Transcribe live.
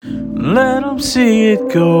Let 'em see it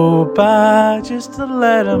go by, just to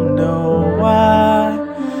let 'em know why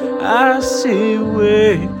I see a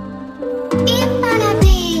way.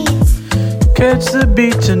 Catch the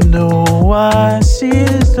beat to know why I see it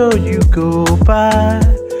as though you go by.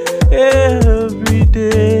 Every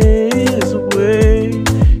day is a way.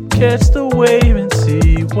 Catch the wave and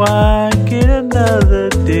see why. Get another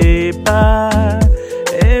day by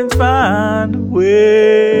and find a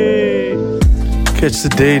way. Catch the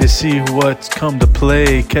day to see what's come to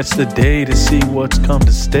play. Catch the day to see what's come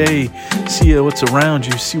to stay. See what's around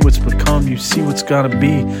you, see what's become you, see what's gotta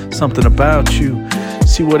be something about you.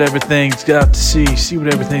 See what everything's got to see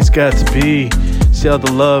what everything's got to be. See all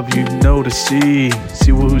the love you know to see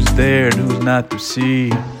who's there and who's not to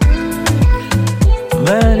see.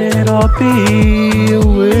 Let it all be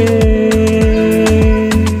away.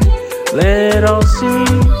 Let it all see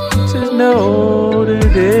to know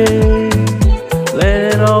today. Let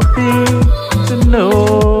it all be to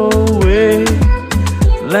know way.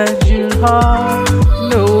 Let your heart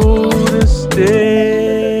know to stay.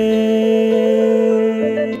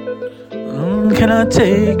 Can I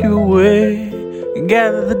take you away and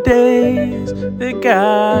gather the days that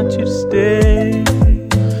got you to stay?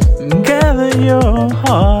 Gather your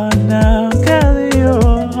heart now, gather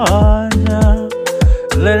your heart now.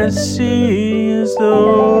 Let it see as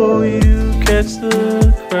though you catch the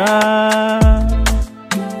crowd.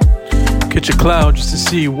 Catch a cloud just to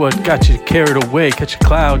see what got you carried away. Catch a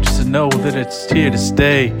cloud just to know that it's here to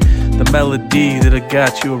stay. The melody that'll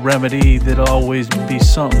got you a remedy, that'll always be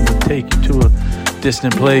something to take you to a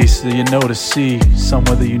distant place that you know to see,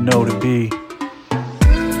 somewhere that you know to be.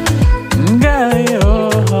 Got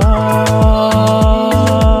your heart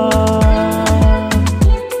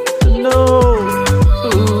to know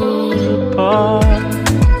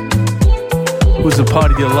who's a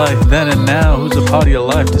part of your life then and now, who's a part of your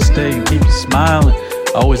life to stay and keep you smiling.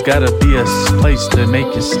 Always gotta be a place to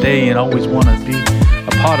make you stay and always wanna be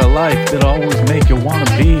a part of life that'll always make you wanna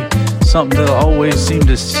be something that'll always seem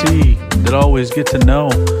to see, that always get to know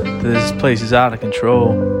that this place is out of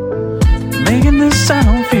control. Making this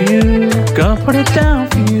sound for you, gonna put it down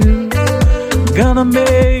for you, gonna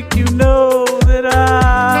make you know that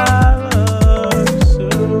I love you so.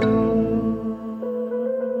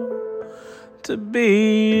 To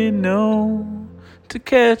be known, to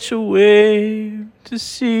catch a wave, to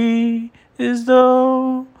see as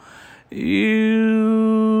though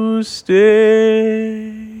you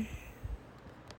stay.